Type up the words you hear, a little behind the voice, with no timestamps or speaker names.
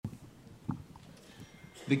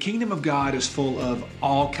The kingdom of God is full of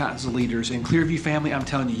all kinds of leaders. And Clearview family, I'm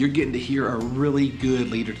telling you, you're getting to hear a really good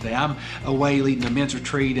leader today. I'm away leading a men's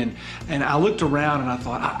retreat, and I looked around and I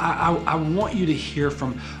thought, I want you to hear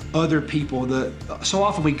from other people. So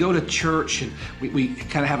often we go to church and we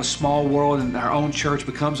kind of have a small world, and our own church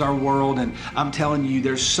becomes our world. And I'm telling you,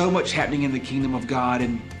 there's so much happening in the kingdom of God,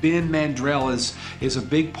 and Ben Mandrell is a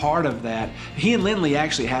big part of that. He and Lindley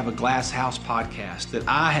actually have a Glass House podcast that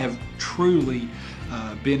I have truly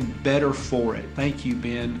been better for it. Thank you,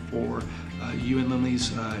 Ben, for you and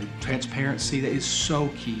Lindley's transparency. That is so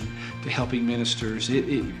key to helping ministers.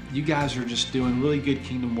 You guys are just doing really good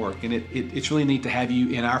kingdom work, and it's really neat to have you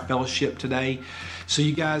in our fellowship today. So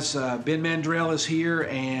you guys, Ben Mandrell is here,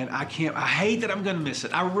 and I hate that I'm going to miss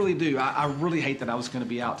it. I really do. I really hate that I was going to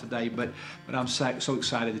be out today, but I'm so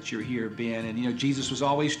excited that you're here, Ben. And you know, Jesus was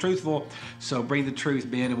always truthful, so bring the truth,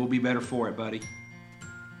 Ben, and we'll be better for it, buddy.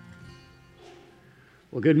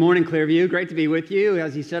 Well, good morning, Clearview. Great to be with you.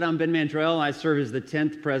 As you said, I'm Ben Mandrell. I serve as the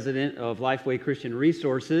 10th president of Lifeway Christian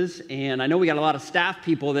Resources, and I know we got a lot of staff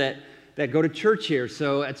people that go to church here,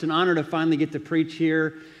 so it's an honor to finally get to preach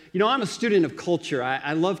here. You know, I'm a student of culture.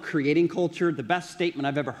 I love creating culture. The best statement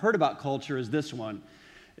I've ever heard about culture is this one: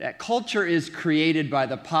 that culture is created by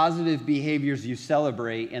the positive behaviors you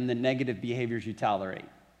celebrate and the negative behaviors you tolerate.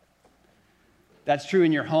 That's true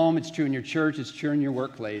in your home, it's true in your church, it's true in your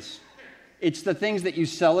workplace. It's the things that you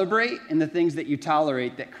celebrate and the things that you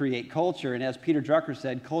tolerate that create culture. And as Peter Drucker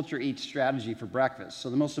said, culture eats strategy for breakfast. So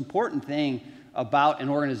the most important thing about an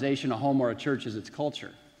organization, a home, or a church is its culture.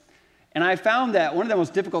 And I found that one of the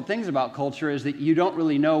most difficult things about culture is that you don't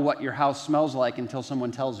really know what your house smells like until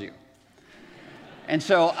someone tells you. And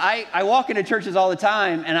so I walk into churches all the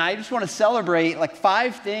time, and I just want to celebrate like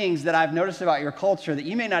 5 things that I've noticed about your culture that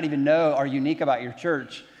you may not even know are unique about your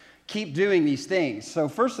church. Keep doing these things. So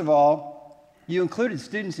first of all, you included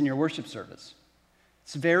students in your worship service.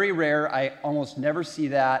 It's very rare. I almost never see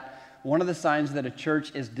that. One of the signs that a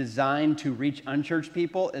church is designed to reach unchurched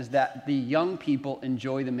people is that the young people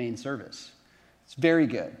enjoy the main service. It's very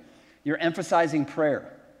good. You're emphasizing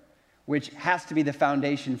prayer, which has to be the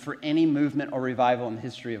foundation for any movement or revival in the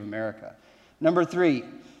history of America. Number 3,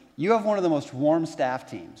 you have one of the most warm staff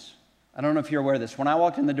teams. I don't know if you're aware of this. When I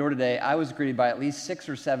walked in the door today, I was greeted by at least 6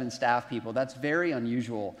 or 7 staff people. That's very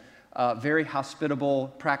unusual. Very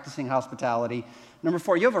hospitable, practicing hospitality. Number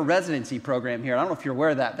 4, you have a residency program here. I don't know if you're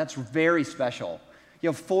aware of that. That's very special. You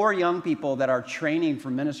have 4 young people that are training for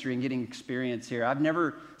ministry and getting experience here. I've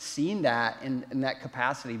never seen that in that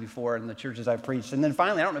capacity before in the churches I've preached. And then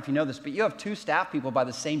finally, I don't know if you know this, but you have 2 staff people by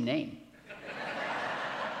the same name.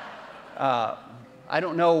 I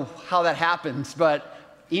don't know how that happens, but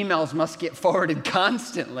emails must get forwarded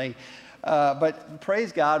constantly. But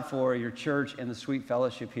praise God for your church and the sweet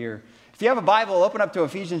fellowship here. If you have a Bible, open up to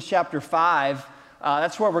Ephesians chapter 5.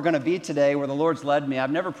 That's where we're going to be today, where the Lord's led me.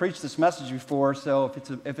 I've never preached this message before, so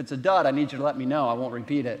if it's a dud, I need you to let me know. I won't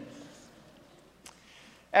repeat it.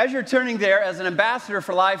 As you're turning there, as an ambassador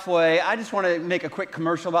for Lifeway, I just want to make a quick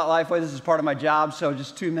commercial about Lifeway. This is part of my job, so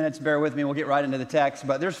just 2 minutes, bear with me. We'll get right into the text.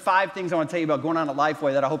 But there's 5 things I want to tell you about going on at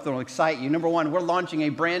Lifeway that I hope that will excite you. Number 1, we're launching a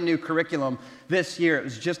brand new curriculum this year. It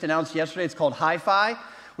was just announced yesterday. It's called HiFi,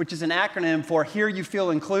 which is an acronym for Here You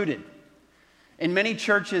Feel Included. In many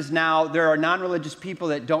churches now, there are non-religious people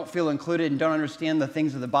that don't feel included and don't understand the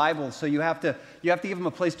things of the Bible, so you have to give them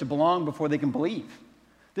a place to belong before they can believe.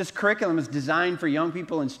 This curriculum is designed for young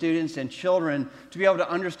people and students and children to be able to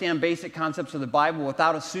understand basic concepts of the Bible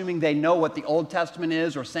without assuming they know what the Old Testament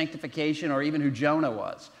is or sanctification or even who Jonah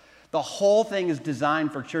was. The whole thing is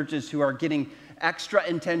designed for churches who are getting extra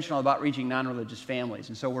intentional about reaching non-religious families.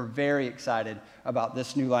 And so we're very excited about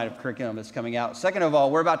this new line of curriculum that's coming out. Second of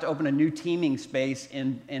all, we're about to open a new teaming space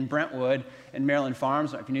in Brentwood in Maryland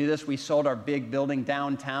Farms. If you knew this, we sold our big building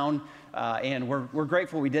downtown. And we're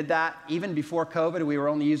grateful we did that. Even before COVID, we were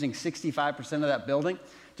only using 65% of that building.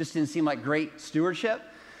 Just didn't seem like great stewardship.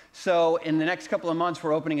 So in the next couple of months,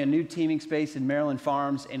 we're opening a new teaming space in Maryland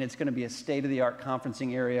Farms, and it's going to be a state-of-the-art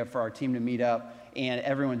conferencing area for our team to meet up, and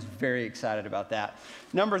everyone's very excited about that.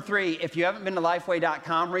 Number 3, if you haven't been to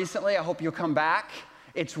Lifeway.com recently, I hope you'll come back.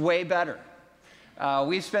 It's way better.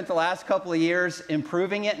 We've spent the last couple of years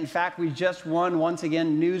improving it. In fact, we just won, once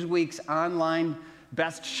again, Newsweek's online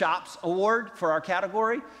Best Shops Award for our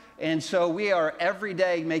category. And so we are every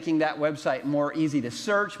day making that website more easy to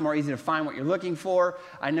search, more easy to find what you're looking for.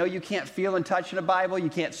 I know you can't feel and touch in a Bible,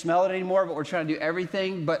 you can't smell it anymore, but we're trying to do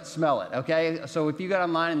everything but smell it, okay? So if you go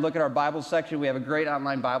online and look at our Bible section, we have a great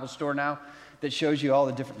online Bible store now that shows you all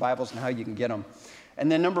the different Bibles and how you can get them.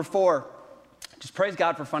 And then number 4, just praise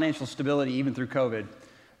God for financial stability even through COVID.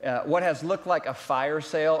 What has looked like a fire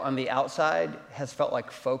sale on the outside has felt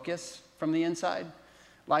like focus from the inside.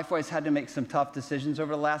 Lifeway's had to make some tough decisions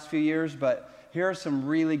over the last few years, but here are some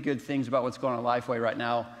really good things about what's going on at Lifeway right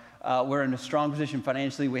now. We're in a strong position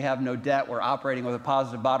financially. We have no debt. We're operating with a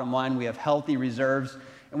positive bottom line. We have healthy reserves,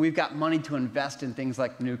 and we've got money to invest in things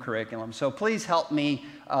like new curriculum. So please help me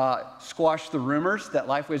squash the rumors that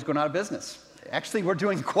Lifeway is going out of business. Actually, we're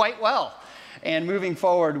doing quite well and moving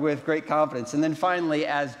forward with great confidence. And then finally,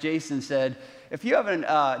 as Jason said, if you haven't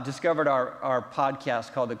discovered our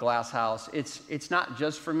podcast called The Glass House, it's not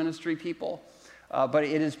just for ministry people, but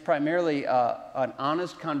it is primarily an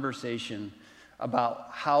honest conversation about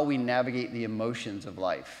how we navigate the emotions of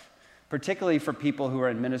life, particularly for people who are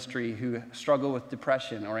in ministry who struggle with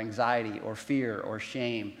depression or anxiety or fear or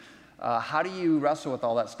shame. How do you wrestle with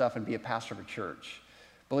all that stuff and be a pastor of a church?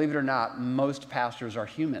 Believe it or not, most pastors are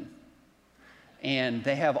human, and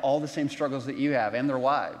they have all the same struggles that you have and their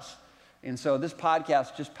wives. And so this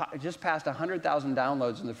podcast just passed 100,000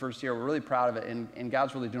 downloads in the first year. We're really proud of it, and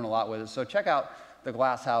God's really doing a lot with it. So check out The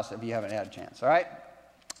Glass House if you haven't had a chance, all right?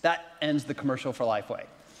 That ends the commercial for Lifeway.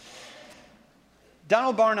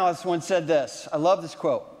 Donald Barnos once said this. I love this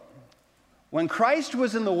quote. When Christ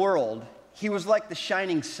was in the world, he was like the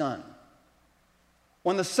shining sun.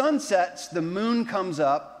 When the sun sets, the moon comes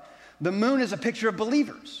up. The moon is a picture of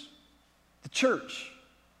believers, the church.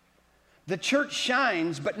 The church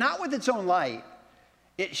shines, but not with its own light.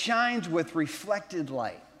 It shines with reflected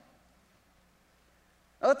light.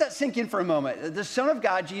 Now let that sink in for a moment. The Son of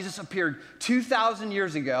God, Jesus, appeared 2,000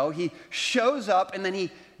 years ago. He shows up and then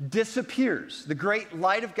he disappears. The great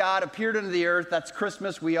light of God appeared into the earth. That's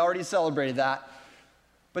Christmas. We already celebrated that.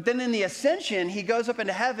 But then in the ascension, he goes up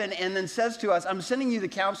into heaven and then says to us, I'm sending you the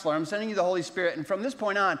counselor. I'm sending you the Holy Spirit. And from this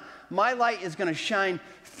point on, my light is going to shine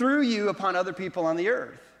through you upon other people on the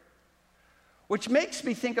earth. Which makes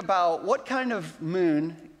me think about what kind of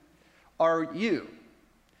moon are you?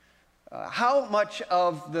 How much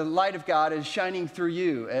of the light of God is shining through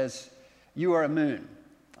you as you are a moon?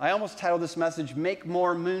 I almost titled this message, Make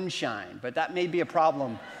More Moonshine, but that may be a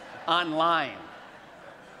problem online.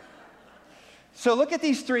 So look at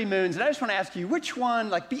these three moons, and I just want to ask you, which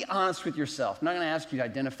one, be honest with yourself. I'm not going to ask you to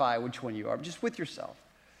identify which one you are, but just with yourself.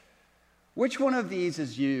 Which one of these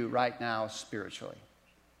is you right now spiritually?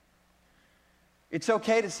 It's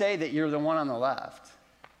okay to say that you're the one on the left.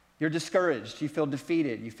 You're discouraged. You feel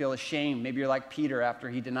defeated. You feel ashamed. Maybe you're like Peter after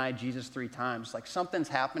he denied Jesus 3 times. Like something's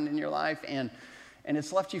happened in your life, and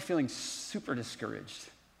it's left you feeling super discouraged.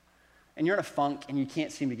 And you're in a funk, and you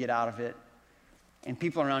can't seem to get out of it. And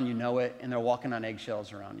people around you know it, and they're walking on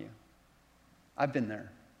eggshells around you. I've been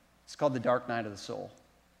there. It's called the dark night of the soul.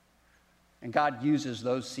 And God uses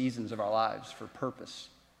those seasons of our lives for purpose.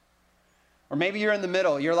 Or maybe you're in the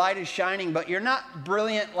middle. Your light is shining, but you're not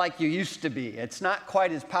brilliant like you used to be. It's not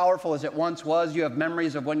quite as powerful as it once was. You have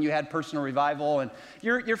memories of when you had personal revival, and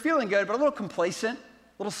you're feeling good, but a little complacent, a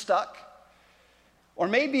little stuck. Or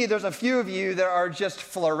maybe there's a few of you that are just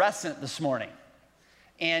fluorescent this morning,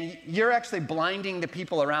 and you're actually blinding the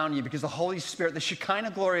people around you because the Holy Spirit, the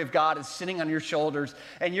Shekinah glory of God is sitting on your shoulders,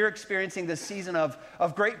 and you're experiencing this season of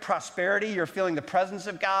great prosperity. You're feeling the presence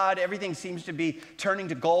of God. Everything seems to be turning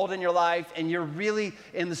to gold in your life, and you're really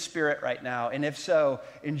in the Spirit right now. And if so,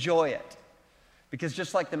 enjoy it. Because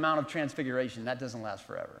just like the Mount of Transfiguration, that doesn't last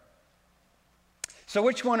forever. So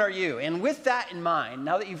which one are you? And with that in mind,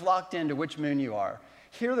 now that you've locked into which moon you are,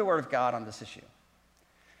 hear the word of God on this issue.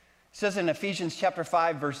 It says in Ephesians chapter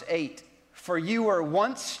 5, verse 8, for you were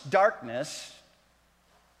once darkness,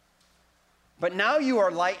 but now you are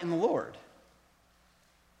light in the Lord.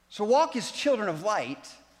 So walk as children of light,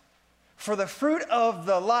 for the fruit of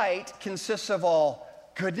the light consists of all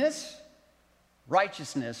goodness,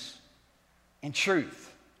 righteousness, and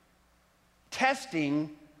truth,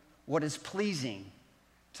 testing what is pleasing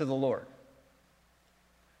to the Lord.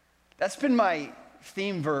 That's been my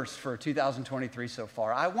theme verse for 2023 so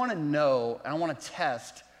far. I want to know, and I want to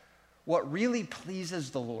test what really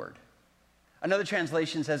pleases the Lord. Another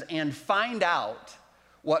translation says, and find out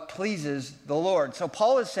what pleases the Lord. So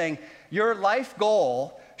Paul is saying your life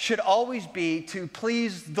goal should always be to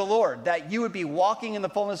please the Lord, that you would be walking in the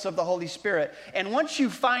fullness of the Holy Spirit. And once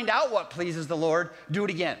you find out what pleases the Lord, do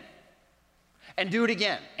it again. And do it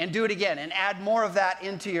again, and do it again, and add more of that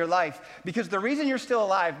into your life. Because the reason you're still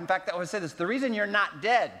alive, in fact, I would say this, the reason you're not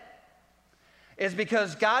dead is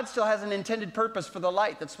because God still has an intended purpose for the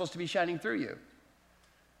light that's supposed to be shining through you.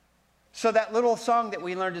 So that little song that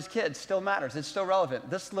we learned as kids still matters. It's still relevant.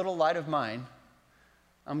 This little light of mine,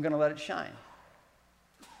 I'm going to let it shine.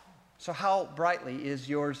 So how brightly is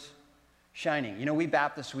yours shining. You know, we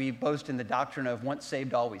Baptists, we boast in the doctrine of once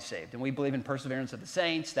saved, always saved. And we believe in perseverance of the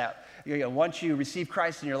saints, that once you receive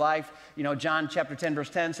Christ in your life, John chapter 10, verse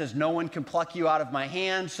 10 says, no one can pluck you out of my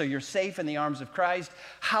hand, so you're safe in the arms of Christ.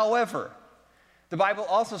 However, the Bible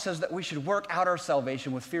also says that we should work out our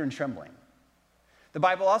salvation with fear and trembling. The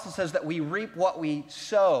Bible also says that we reap what we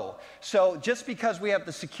sow. So just because we have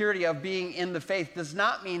the security of being in the faith does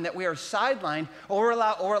not mean that we are sidelined or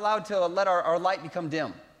we're allowed to let our light become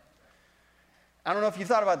dim. I don't know if you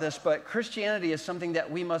thought about this, but Christianity is something that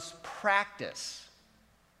we must practice.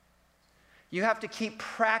 You have to keep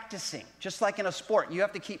practicing, just like in a sport. You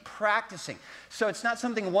have to keep practicing. So it's not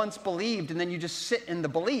something once believed and then you just sit in the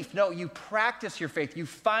belief. No, you practice your faith. You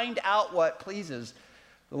find out what pleases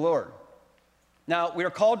the Lord. Now, we are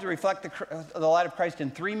called to reflect the light of Christ in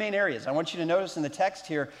three main areas. I want you to notice in the text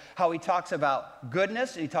here how he talks about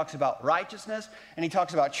goodness, and he talks about righteousness, and he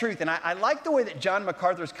talks about truth. And I like the way that John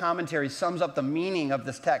MacArthur's commentary sums up the meaning of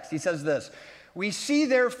this text. He says this, we see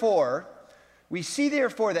therefore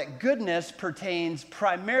that goodness pertains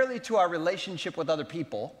primarily to our relationship with other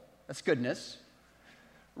people. That's goodness.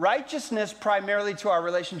 Righteousness primarily to our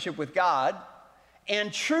relationship with God,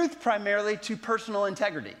 and truth primarily to personal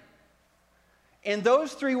integrity. In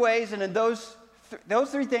those three ways, and in those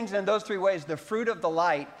three things, and in those three ways, the fruit of the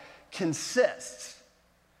light consists.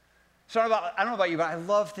 So I don't know about you, but I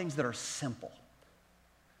love things that are simple.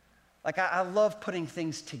 Like I love putting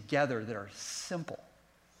things together that are simple.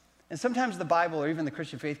 And sometimes the Bible or even the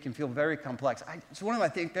Christian faith can feel very complex. It's one of my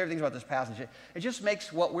favorite things about this passage. It just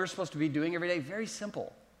makes what we're supposed to be doing every day very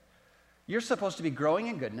simple. You're supposed to be growing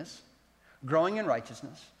in goodness, growing in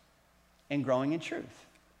righteousness, and growing in truth.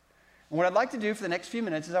 And what I'd like to do for the next few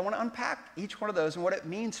minutes is I want to unpack each one of those and what it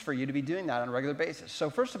means for you to be doing that on a regular basis. So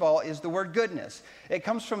first of all is the word goodness. It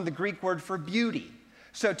comes from the Greek word for beauty.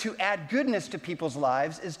 So to add goodness to people's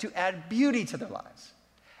lives is to add beauty to their lives.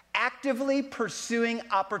 Actively pursuing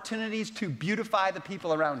opportunities to beautify the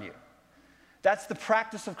people around you. That's the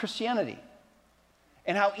practice of Christianity.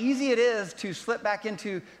 And how easy it is to slip back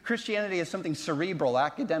into Christianity as something cerebral,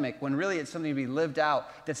 academic, when really it's something to be lived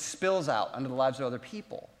out that spills out into the lives of other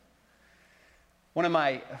people. One of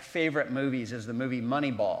my favorite movies is the movie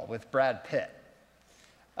Moneyball with Brad Pitt.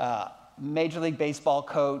 Major League Baseball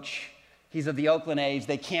coach. He's of the Oakland A's.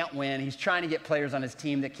 They can't win. He's trying to get players on his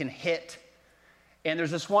team that can hit. And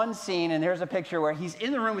there's this one scene, and there's a picture where he's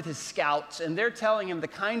in the room with his scouts, and they're telling him the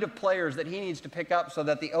kind of players that he needs to pick up so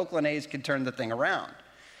that the Oakland A's can turn the thing around.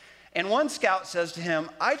 And one scout says to him,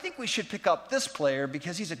 I think we should pick up this player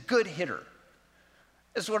because he's a good hitter.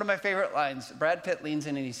 This is one of my favorite lines. Brad Pitt leans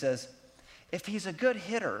in and he says, if he's a good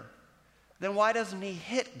hitter, then why doesn't he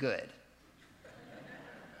hit good?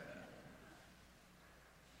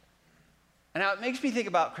 And now it makes me think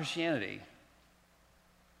about Christianity.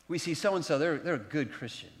 We see so-and-so, they're a good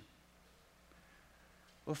Christian.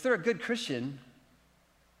 Well, if they're a good Christian,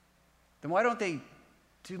 then why don't they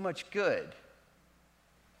do much good?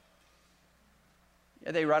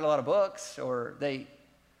 Yeah, they write a lot of books, or they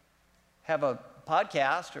have a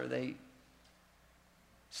podcast, or they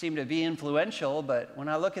seem to be influential, but when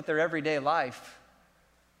I look at their everyday life,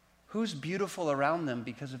 who's beautiful around them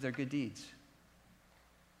because of their good deeds?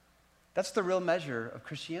 That's the real measure of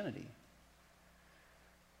Christianity.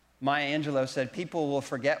 Maya Angelou said, people will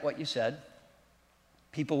forget what you said,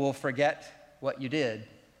 people will forget what you did,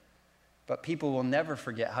 but people will never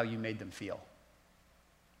forget how you made them feel.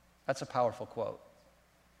 That's a powerful quote.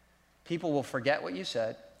 People will forget what you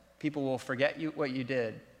said, people will forget what you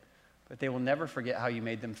did, but they will never forget how you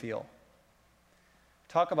made them feel.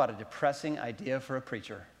 Talk about a depressing idea for a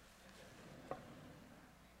preacher.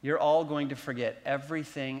 You're all going to forget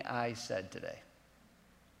everything I said today.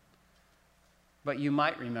 But you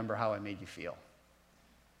might remember how I made you feel.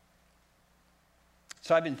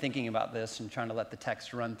 So I've been thinking about this and trying to let the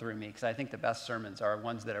text run through me, because I think the best sermons are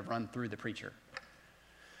ones that have run through the preacher.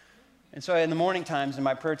 And so in the morning times, in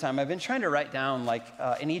my prayer time, I've been trying to write down,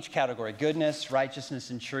 in each category, goodness, righteousness,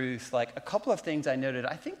 and truth, a couple of things I noted.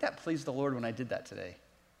 I think that pleased the Lord when I did that today.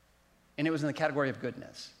 And it was in the category of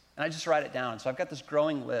goodness. And I just write it down. So I've got this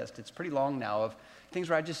growing list. It's pretty long now of things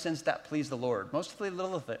where I just sense that please the Lord. Mostly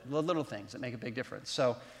little things that make a big difference.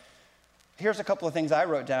 So here's a couple of things I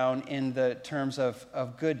wrote down in the terms of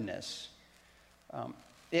goodness.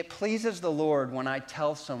 It pleases the Lord when I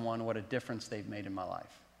tell someone what a difference they've made in my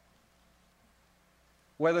life.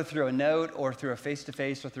 Whether through a note or through a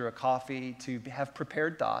face-to-face or through a coffee, to have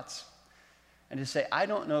prepared thoughts and to say, I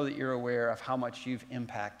don't know that you're aware of how much you've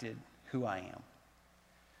impacted who I am.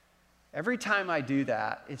 Every time I do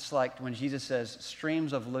that, it's like when Jesus says,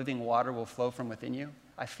 streams of living water will flow from within you.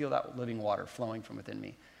 I feel that living water flowing from within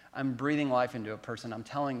me. I'm breathing life into a person. I'm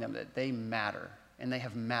telling them that they matter, and they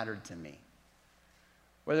have mattered to me.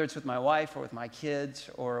 Whether it's with my wife or with my kids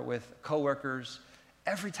or with coworkers,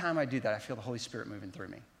 every time I do that, I feel the Holy Spirit moving through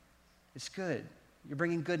me. It's good. You're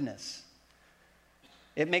bringing goodness.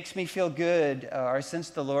 It makes me feel good, or I sense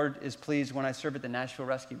the Lord is pleased when I serve at the Nashville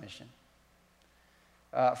Rescue Mission.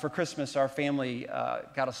 For Christmas, our family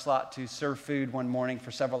got a slot to serve food one morning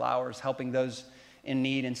for several hours, helping those in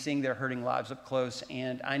need and seeing their hurting lives up close.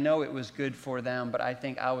 And I know it was good for them, but I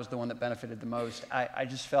think I was the one that benefited the most. I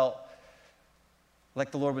just felt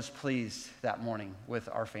like the Lord was pleased that morning with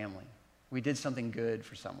our family. We did something good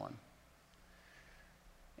for someone.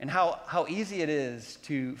 And how easy it is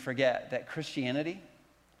to forget that Christianity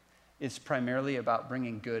is primarily about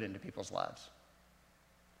bringing good into people's lives.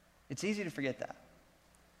 It's easy to forget that.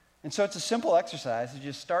 And so it's a simple exercise to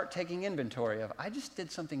just start taking inventory of, I just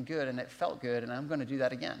did something good and it felt good, and I'm going to do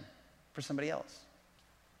that again for somebody else.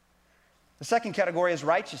 The second category is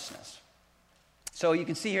righteousness. So you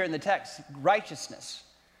can see here in the text, righteousness.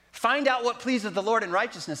 Find out what pleases the Lord in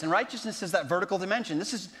righteousness. And righteousness is that vertical dimension.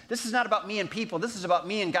 This is not about me and people. This is about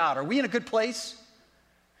me and God. Are we in a good place?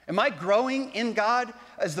 Am I growing in God?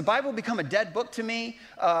 Has the Bible become a dead book to me?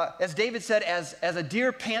 As David said, as a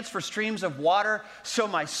deer pants for streams of water, so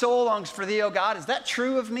my soul longs for thee, O God. Is that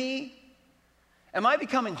true of me? Am I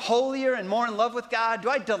becoming holier and more in love with God? Do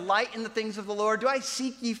I delight in the things of the Lord? Do I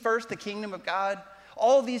seek ye first the kingdom of God?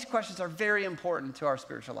 All these questions are very important to our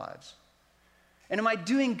spiritual lives. And am I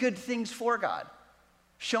doing good things for God?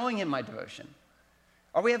 Showing him my devotion?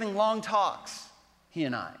 Are we having long talks, he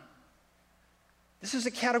and I? This is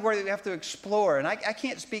a category that we have to explore. And I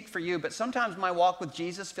can't speak for you, but sometimes my walk with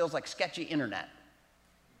Jesus feels like sketchy internet.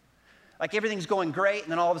 Like everything's going great,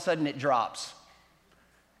 and then all of a sudden it drops.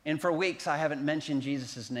 And for weeks, I haven't mentioned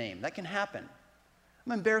Jesus' name. That can happen.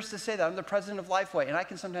 I'm embarrassed to say that. I'm the president of Lifeway, and I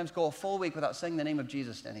can sometimes go a full week without saying the name of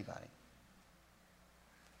Jesus to anybody.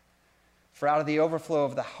 For out of the overflow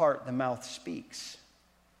of the heart, the mouth speaks.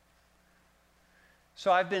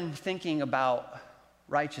 So I've been thinking about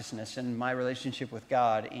righteousness and my relationship with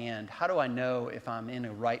God, and how do I know if I'm in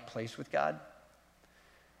a right place with God?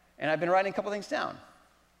 And I've been writing a couple things down.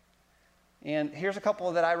 And here's a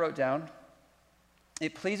couple that I wrote down.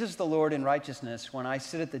 It pleases the Lord in righteousness when I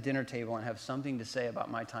sit at the dinner table and have something to say about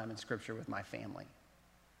my time in Scripture with my family.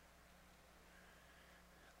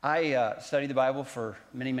 I studied the Bible for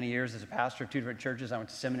many, many years as a pastor of 2 different churches. I went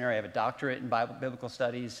to seminary. I have a doctorate in biblical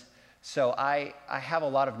studies. So I have a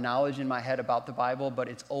lot of knowledge in my head about the Bible, but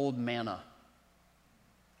it's old manna.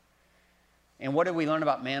 And what did we learn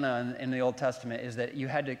about manna in the Old Testament is that you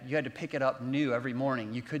had to pick it up new every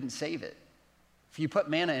morning. You couldn't save it. If you put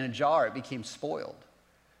manna in a jar, it became spoiled.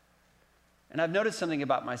 And I've noticed something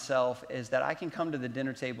about myself is that I can come to the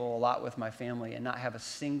dinner table a lot with my family and not have a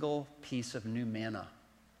single piece of new manna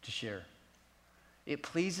to share. It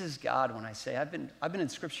pleases God when I say, I've been in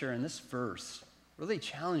Scripture in this verse really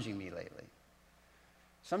challenging me lately.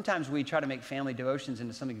 Sometimes we try to make family devotions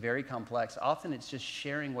into something very complex. Often it's just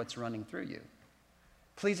sharing what's running through you.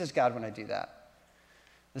 It pleases God when I do that.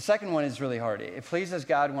 The second one is really hard. It pleases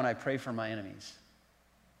God when I pray for my enemies.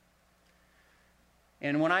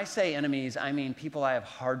 And when I say enemies, I mean people I have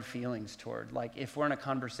hard feelings toward. Like if we're in a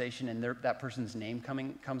conversation and that person's name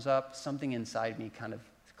comes up, something inside me kind of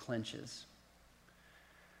clenches.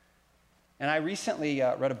 And I recently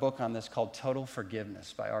read a book on this called Total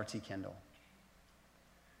Forgiveness by R.T. Kendall.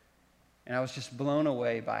 And I was just blown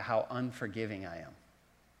away by how unforgiving I am.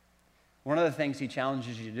 One of the things he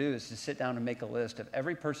challenges you to do is to sit down and make a list of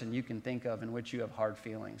every person you can think of in which you have hard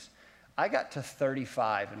feelings. I got to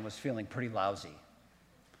 35 and was feeling pretty lousy.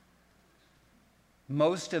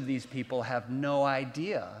 Most of these people have no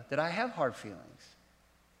idea that I have hard feelings.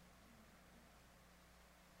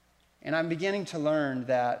 And I'm beginning to learn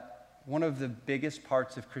that one of the biggest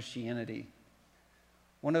parts of Christianity,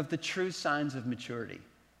 one of the true signs of maturity,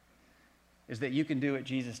 is that you can do what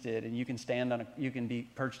Jesus did, and you can be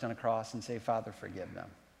perched on a cross and say, Father, forgive them.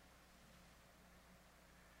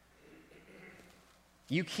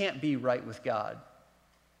 You can't be right with God.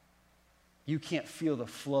 You can't feel the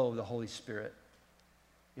flow of the Holy Spirit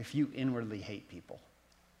if you inwardly hate people.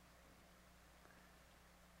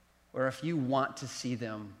 Or if you want to see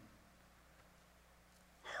them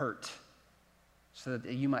hurt so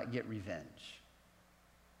that you might get revenge.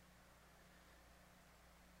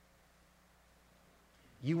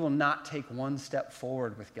 You will not take one step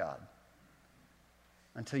forward with God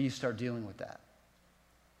until you start dealing with that.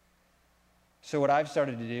 So what I've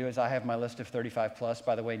started to do is I have my list of 35 plus.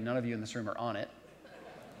 By the way, none of you in this room are on it.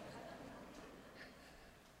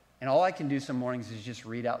 And all I can do some mornings is just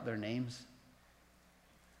read out their names.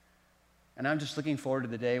 And I'm just looking forward to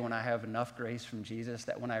the day when I have enough grace from Jesus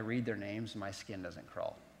that when I read their names, my skin doesn't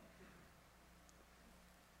crawl.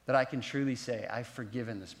 That I can truly say, I've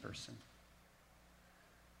forgiven this person.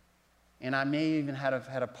 And I may even have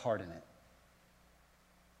had a part in it.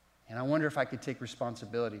 And I wonder if I could take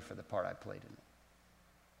responsibility for the part I played in it.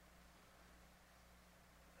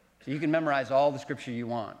 So you can memorize all the scripture you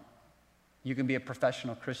want. You can be a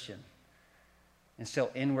professional Christian and still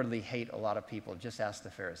inwardly hate a lot of people. Just ask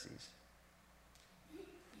the Pharisees.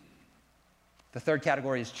 The third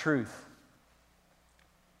category is truth.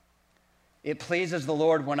 It pleases the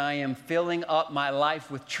Lord when I am filling up my life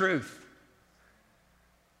with truth.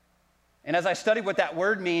 And as I studied what that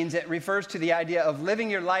word means, it refers to the idea of living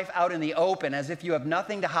your life out in the open as if you have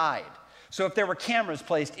nothing to hide. So if there were cameras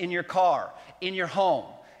placed in your car, in your home,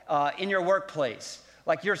 in your workplace,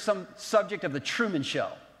 like you're some subject of the Truman Show,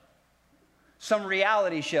 some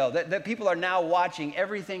reality show that people are now watching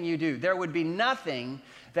everything you do, there would be nothing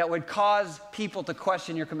that would cause people to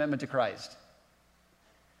question your commitment to Christ.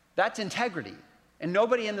 That's integrity. And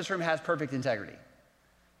nobody in this room has perfect integrity.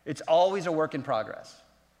 It's always a work in progress.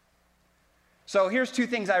 So here's two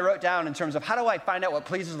things I wrote down in terms of how do I find out what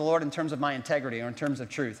pleases the Lord in terms of my integrity or in terms of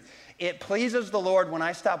truth. It pleases the Lord when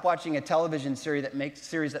I stop watching a television series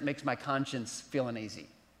that makes my conscience feel uneasy.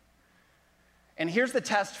 And here's the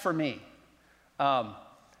test for me.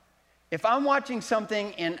 If I'm watching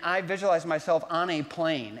something and I visualize myself on a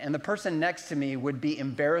plane and the person next to me would be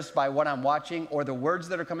embarrassed by what I'm watching or the words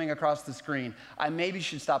that are coming across the screen, I maybe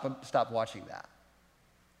should stop watching that.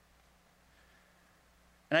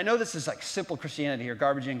 And I know this is like simple Christianity or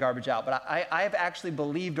garbage in, garbage out, but I have actually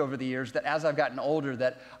believed over the years that as I've gotten older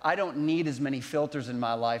that I don't need as many filters in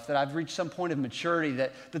my life, that I've reached some point of maturity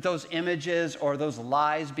that those images or those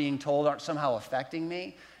lies being told aren't somehow affecting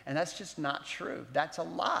me. And that's just not true. That's a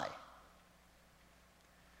lie.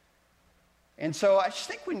 And so I just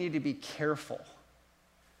think we need to be careful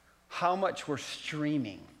how much we're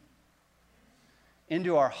streaming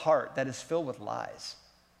into our heart that is filled with lies.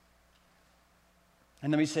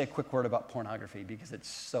 And let me say a quick word about pornography because it's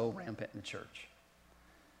so rampant in the church.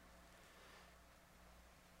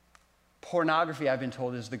 Pornography, I've been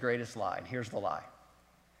told, is the greatest lie. And here's the lie.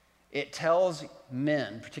 It tells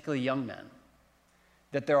men, particularly young men,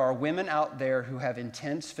 that there are women out there who have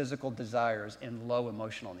intense physical desires and low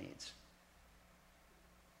emotional needs.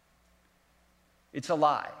 It's a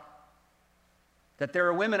lie. That there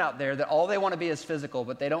are women out there that all they want to be is physical,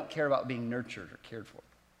 but they don't care about being nurtured or cared for.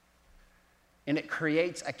 And it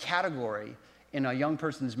creates a category in a young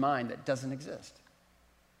person's mind that doesn't exist.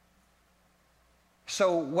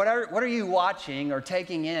 So what are you watching or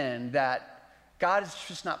taking in that God is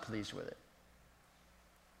just not pleased with it?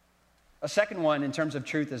 A second one in terms of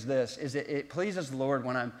truth is this, is it pleases the Lord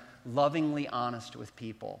when I'm lovingly honest with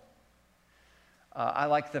people. I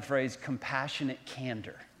like the phrase compassionate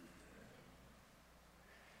candor.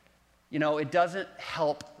 You know, it doesn't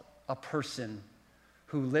help a person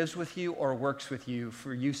who lives with you or works with you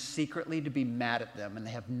for you secretly to be mad at them and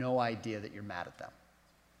they have no idea that you're mad at them.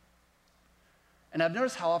 And I've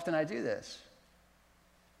noticed how often I do this.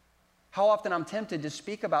 How often I'm tempted to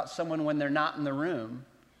speak about someone when they're not in the room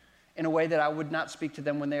in a way that I would not speak to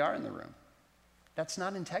them when they are in the room. That's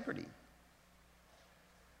not integrity.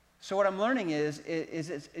 So what I'm learning is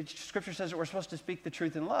Scripture says that we're supposed to speak the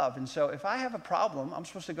truth in love. And so if I have a problem, I'm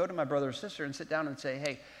supposed to go to my brother or sister and sit down and say,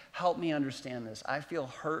 hey, help me understand this. I feel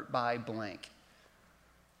hurt by blank.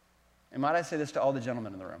 And might I say this to all the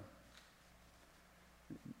gentlemen in the room?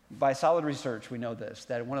 By solid research, we know this,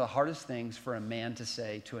 that one of the hardest things for a man to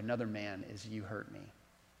say to another man is, you hurt me.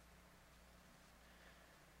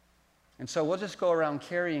 And so we'll just go around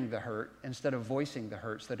carrying the hurt instead of voicing the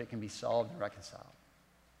hurt so that it can be solved and reconciled.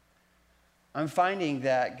 I'm finding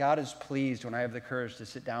that God is pleased when I have the courage to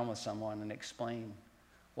sit down with someone and explain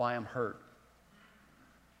why I'm hurt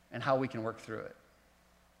and how we can work through it.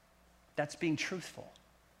 That's being truthful.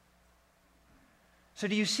 So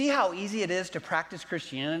do you see how easy it is to practice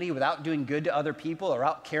Christianity without doing good to other people or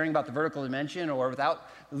without caring about the vertical dimension or without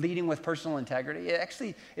leading with personal integrity? It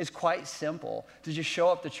actually is quite simple to just show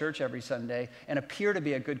up to church every Sunday and appear to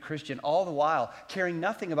be a good Christian, all the while caring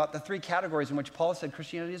nothing about the three categories in which Paul said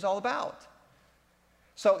Christianity is all about.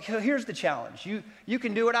 So here's the challenge. You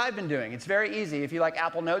can do what I've been doing. It's very easy. If you like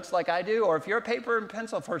Apple Notes like I do, or if you're a paper and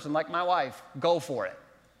pencil person like my wife, go for it.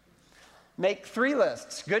 Make 3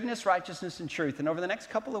 lists: goodness, righteousness, and truth. And over the next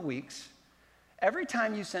couple of weeks, every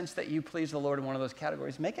time you sense that you please the Lord in one of those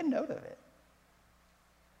categories, make a note of it.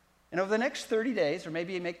 And over the next 30 days, or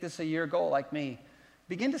maybe you make this a year goal like me,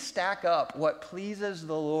 begin to stack up what pleases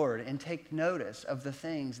the Lord and take notice of the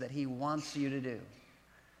things that He wants you to do.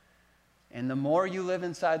 And the more you live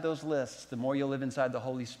inside those lists, the more you'll live inside the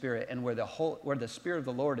Holy Spirit. And where the Spirit of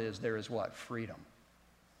the Lord is, there is what? Freedom.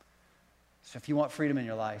 So if you want freedom in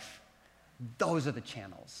your life, those are the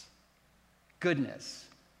channels. Goodness,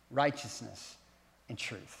 righteousness, and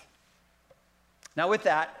truth. Now with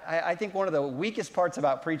that, I think one of the weakest parts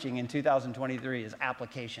about preaching in 2023 is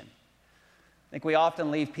application. I think we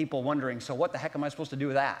often leave people wondering, so what the heck am I supposed to do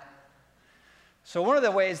with that? So one of the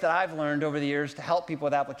ways that I've learned over the years to help people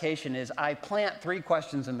with application is I plant 3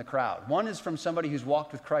 questions in the crowd. One is from somebody who's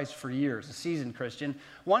walked with Christ for years, a seasoned Christian.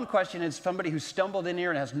 One question is somebody who stumbled in here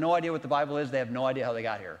and has no idea what the Bible is. They have no idea how they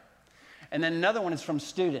got here. And then another one is from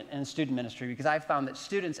student and student ministry, because I've found that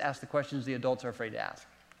students ask the questions the adults are afraid to ask.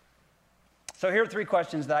 So here are 3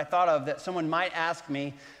 questions that I thought of that someone might ask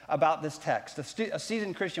me about this text. A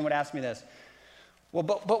seasoned Christian would ask me this. Well,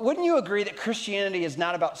 but wouldn't you agree that Christianity is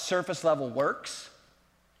not about surface level works?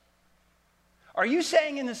 Are you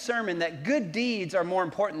saying in this sermon that good deeds are more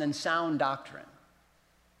important than sound doctrine?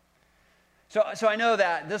 So I know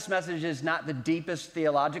that this message is not the deepest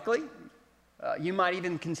theologically. You might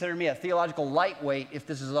even consider me a theological lightweight if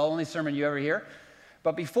this is the only sermon you ever hear.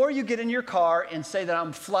 But before you get in your car and say that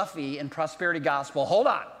I'm fluffy in prosperity gospel, hold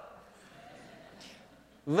on.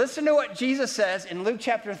 Listen to what Jesus says in Luke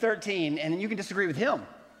chapter 13, and you can disagree with him.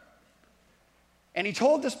 And he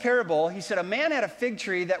told this parable. He said, a man had a fig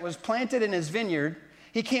tree that was planted in his vineyard.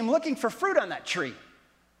 He came looking for fruit on that tree.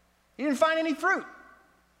 He didn't find any fruit.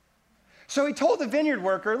 So he told the vineyard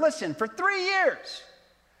worker, listen, for 3 years,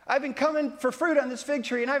 I've been coming for fruit on this fig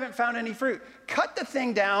tree and I haven't found any fruit. Cut the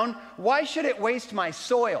thing down. Why should it waste my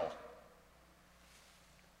soil?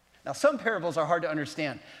 Now, some parables are hard to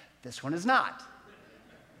understand. This one is not.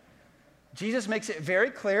 Jesus makes it very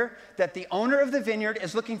clear that the owner of the vineyard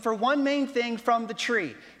is looking for one main thing from the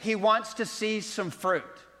tree. He wants to see some fruit.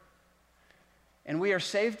 And we are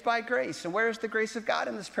saved by grace. And where is the grace of God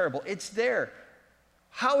in this parable? It's there.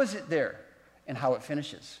 How is it there? And how it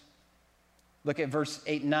finishes. Look at verse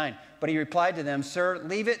 8 and 9. But he replied to them, sir,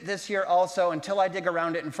 leave it this year also until I dig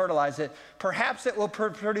around it and fertilize it. Perhaps it will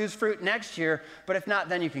produce fruit next year, but if not,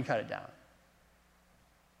 then you can cut it down.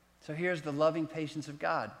 So here's the loving patience of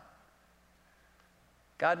God.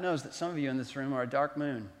 God knows that some of you in this room are a dark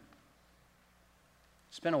moon.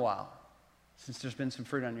 It's been a while since there's been some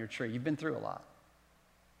fruit on your tree. You've been through a lot.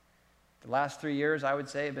 The last 3 years, I would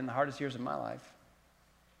say, have been the hardest years of my life.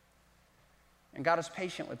 And God is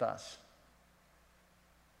patient with us.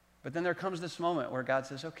 But then there comes this moment where God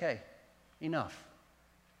says, okay, enough.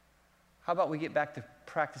 How about we get back to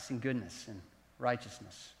practicing goodness and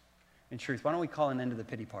righteousness and truth? Why don't we call an end to the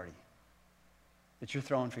pity party that you're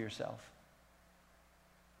throwing for yourself?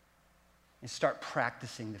 And start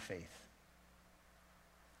practicing the faith.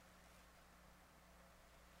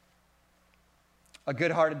 A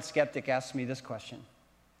good-hearted skeptic asks me this question.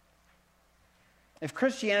 If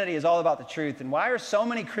Christianity is all about the truth, then why are so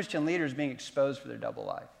many Christian leaders being exposed for their double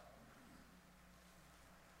life?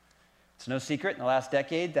 It's no secret in the last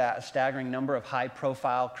decade that a staggering number of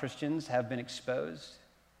high-profile Christians have been exposed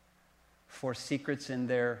for secrets in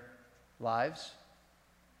their lives.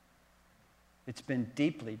 It's been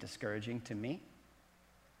deeply discouraging to me.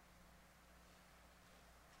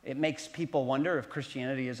 It makes people wonder if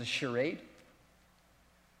Christianity is a charade.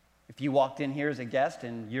 If you walked in here as a guest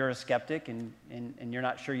and you're a skeptic and you're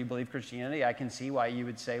not sure you believe Christianity, I can see why you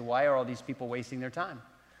would say, why are all these people wasting their time?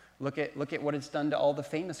 Look at what it's done to all the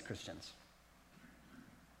famous Christians.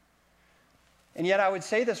 And yet I would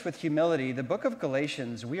say this with humility. The book of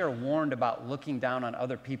Galatians, we are warned about looking down on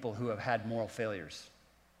other people who have had moral failures.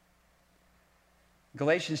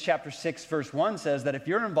 Galatians chapter 6, verse 1 says that if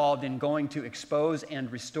you're involved in going to expose and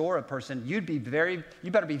restore a person, you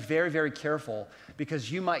better be very, very careful because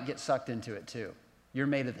you might get sucked into it too. You're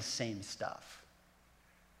made of the same stuff.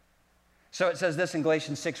 So it says this in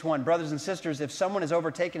Galatians 6:1, brothers and sisters, if someone is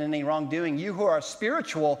overtaken in any wrongdoing, you who are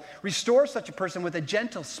spiritual, restore such a person with a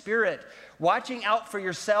gentle spirit, watching out for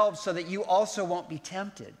yourselves so that you also won't be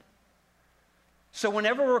tempted. So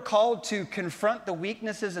whenever we're called to confront the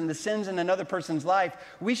weaknesses and the sins in another person's life,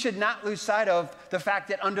 we should not lose sight of the fact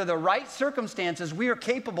that under the right circumstances, we are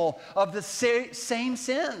capable of the same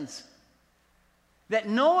sins. That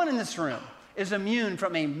no one in this room is immune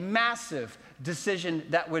from a massive decision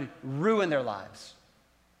that would ruin their lives.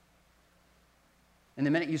 And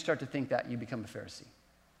the minute you start to think that, you become a Pharisee.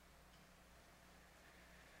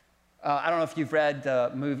 I don't know if you've read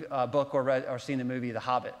the book or seen the movie The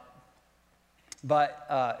Hobbit. But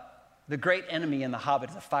The great enemy in The Hobbit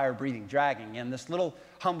is a fire-breathing dragon, and this little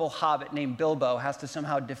humble hobbit named Bilbo has to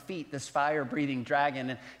somehow defeat this fire-breathing dragon,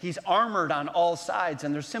 and he's armored on all sides,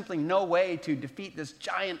 and there's simply no way to defeat this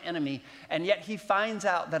giant enemy, and yet he finds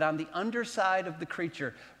out that on the underside of the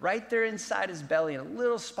creature, right there inside his belly, in a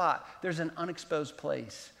little spot, there's an unexposed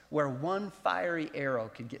place where one fiery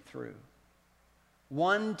arrow could get through.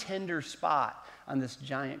 One tender spot on this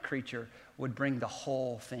giant creature would bring the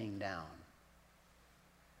whole thing down.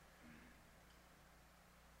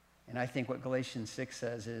 And I think what Galatians 6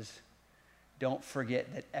 says is, don't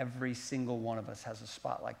forget that every single one of us has a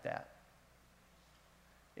spot like that.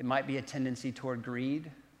 It might be a tendency toward greed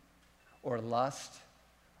or lust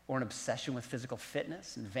or an obsession with physical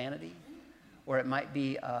fitness and vanity, or it might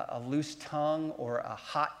be a loose tongue or a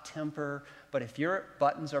hot temper. But if your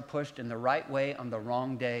buttons are pushed in the right way on the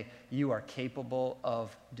wrong day, you are capable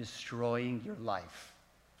of destroying your life.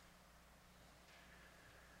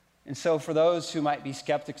 And so for those who might be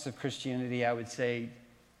skeptics of Christianity, I would say,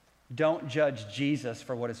 don't judge Jesus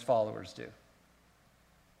for what his followers do.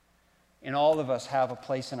 And all of us have a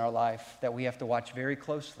place in our life that we have to watch very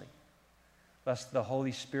closely, lest the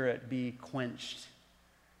Holy Spirit be quenched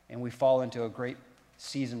and we fall into a great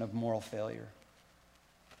season of moral failure.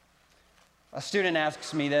 A student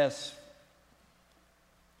asks me this: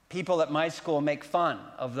 people at my school make fun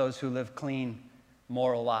of those who live clean,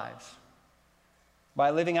 moral lives.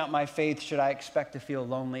 By living out my faith, should I expect to feel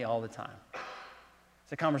lonely all the time?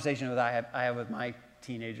 It's a conversation that I have with my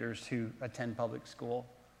teenagers who attend public school.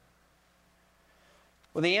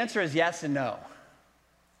 Well, the answer is yes and no.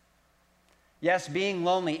 Yes, being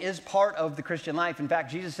lonely is part of the Christian life. In fact,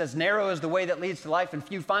 Jesus says, narrow is the way that leads to life and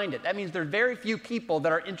few find it. That means there are very few people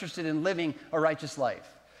that are interested in living a righteous life.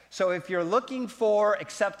 So if you're looking for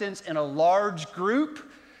acceptance in a large group,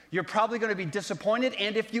 you're probably going to be disappointed.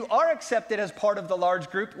 And if you are accepted as part of the large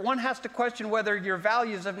group, one has to question whether your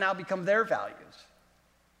values have now become their values.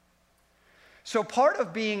 So part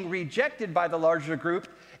of being rejected by the larger group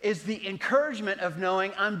is the encouragement of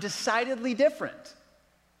knowing I'm decidedly different.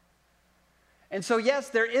 And so yes,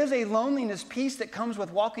 there is a loneliness piece that comes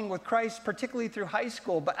with walking with Christ, particularly through high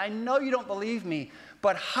school. But I know you don't believe me,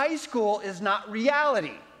 but high school is not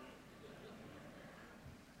reality.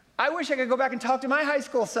 I wish I could go back and talk to my high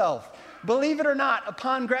school self. Believe it or not,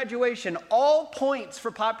 upon graduation, all points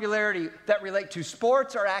for popularity that relate to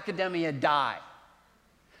sports or academia die.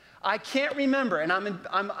 I can't remember, and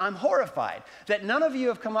I'm horrified that none of you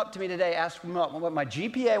have come up to me today asking what my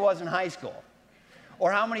GPA was in high school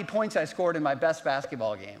or how many points I scored in my best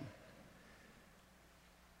basketball game.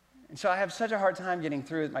 And so I have such a hard time getting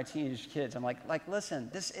through with my teenage kids. I'm like,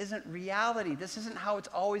 listen, this isn't reality. This isn't how it's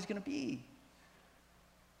always going to be.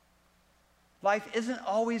 Life isn't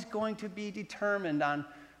always going to be determined on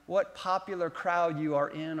what popular crowd you are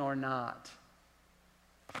in or not.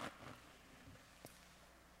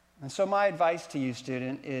 And so my advice to you,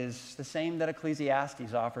 student, is the same that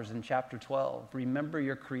Ecclesiastes offers in chapter 12. Remember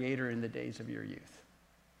your Creator in the days of your youth.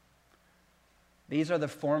 These are the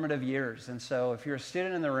formative years. And so if you're a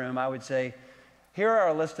student in the room, I would say, here are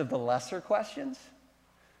a list of the lesser questions.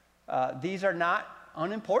 These are not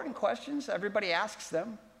unimportant questions. Everybody asks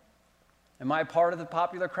them. Am I part of the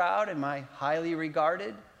popular crowd? Am I highly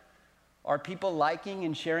regarded? Are people liking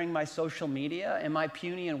and sharing my social media? Am I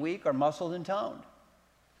puny and weak or muscled and toned?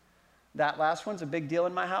 That last one's a big deal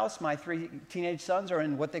in my house. My 3 teenage sons are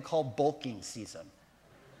in what they call bulking season,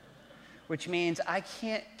 which means I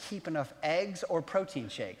can't keep enough eggs or protein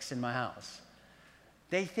shakes in my house.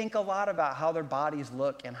 They think a lot about how their bodies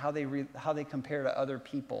look and how they compare to other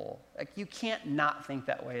people. Like, you can't not think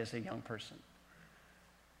that way as a young person.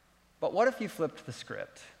 But what if you flipped the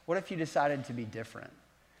script? What if you decided to be different?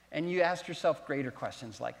 And you asked yourself greater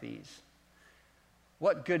questions like these.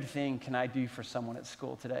 What good thing can I do for someone at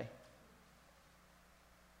school today?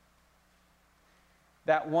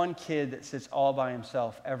 That one kid that sits all by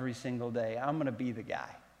himself every single day, I'm going to be the guy.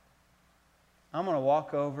 I'm going to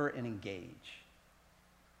walk over and engage.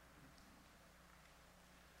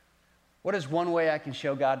 What is one way I can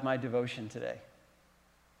show God my devotion today?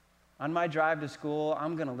 On my drive to school,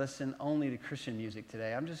 I'm going to listen only to Christian music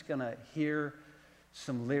today. I'm just going to hear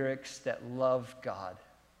some lyrics that love God.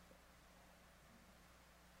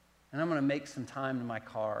 And I'm going to make some time in my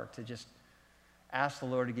car to just ask the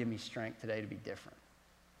Lord to give me strength today to be different.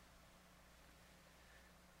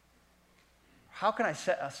 How can I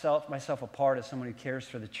set myself apart as someone who cares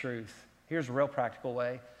for the truth? Here's a real practical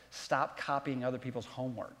way. Stop copying other people's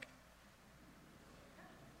homework.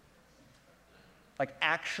 Like,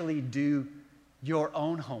 actually do your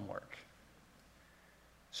own homework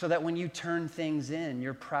so that when you turn things in,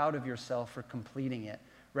 you're proud of yourself for completing it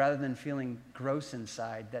rather than feeling gross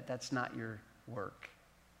inside that that's not your work?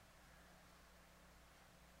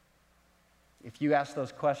 If you ask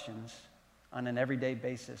those questions on an everyday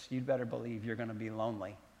basis, you'd better believe you're going to be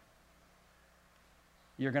lonely.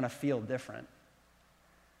 You're going to feel different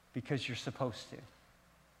because you're supposed to.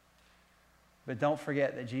 But don't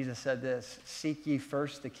forget that Jesus said this, seek ye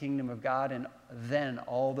first the kingdom of God, and then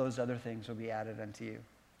all those other things will be added unto you.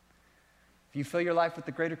 If you fill your life with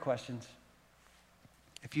the greater questions,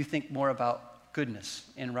 if you think more about goodness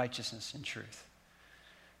and righteousness and truth,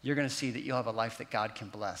 you're going to see that you'll have a life that God can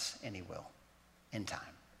bless, and He will, in time.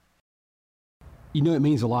 You know, it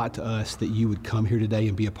means a lot to us that you would come here today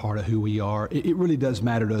and be a part of who we are. It really does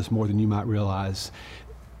matter to us more than you might realize.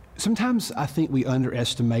 Sometimes I think we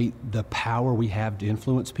underestimate the power we have to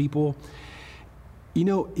influence people. You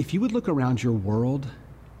know, if you would look around your world,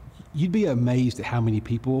 you'd be amazed at how many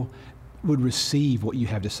people would receive what you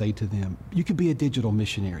have to say to them. You could be a digital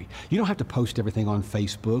missionary. You don't have to post everything on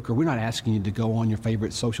Facebook, or we're not asking you to go on your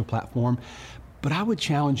favorite social platform, but I would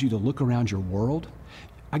challenge you to look around your world.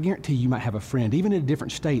 I guarantee you might have a friend, even in a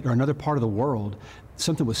different state or another part of the world.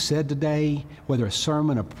 Something was said today, whether a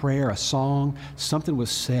sermon, a prayer, a song, something was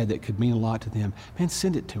said that could mean a lot to them. Man,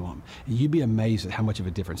 send it to them. And you'd be amazed at how much of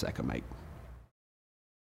a difference that could make.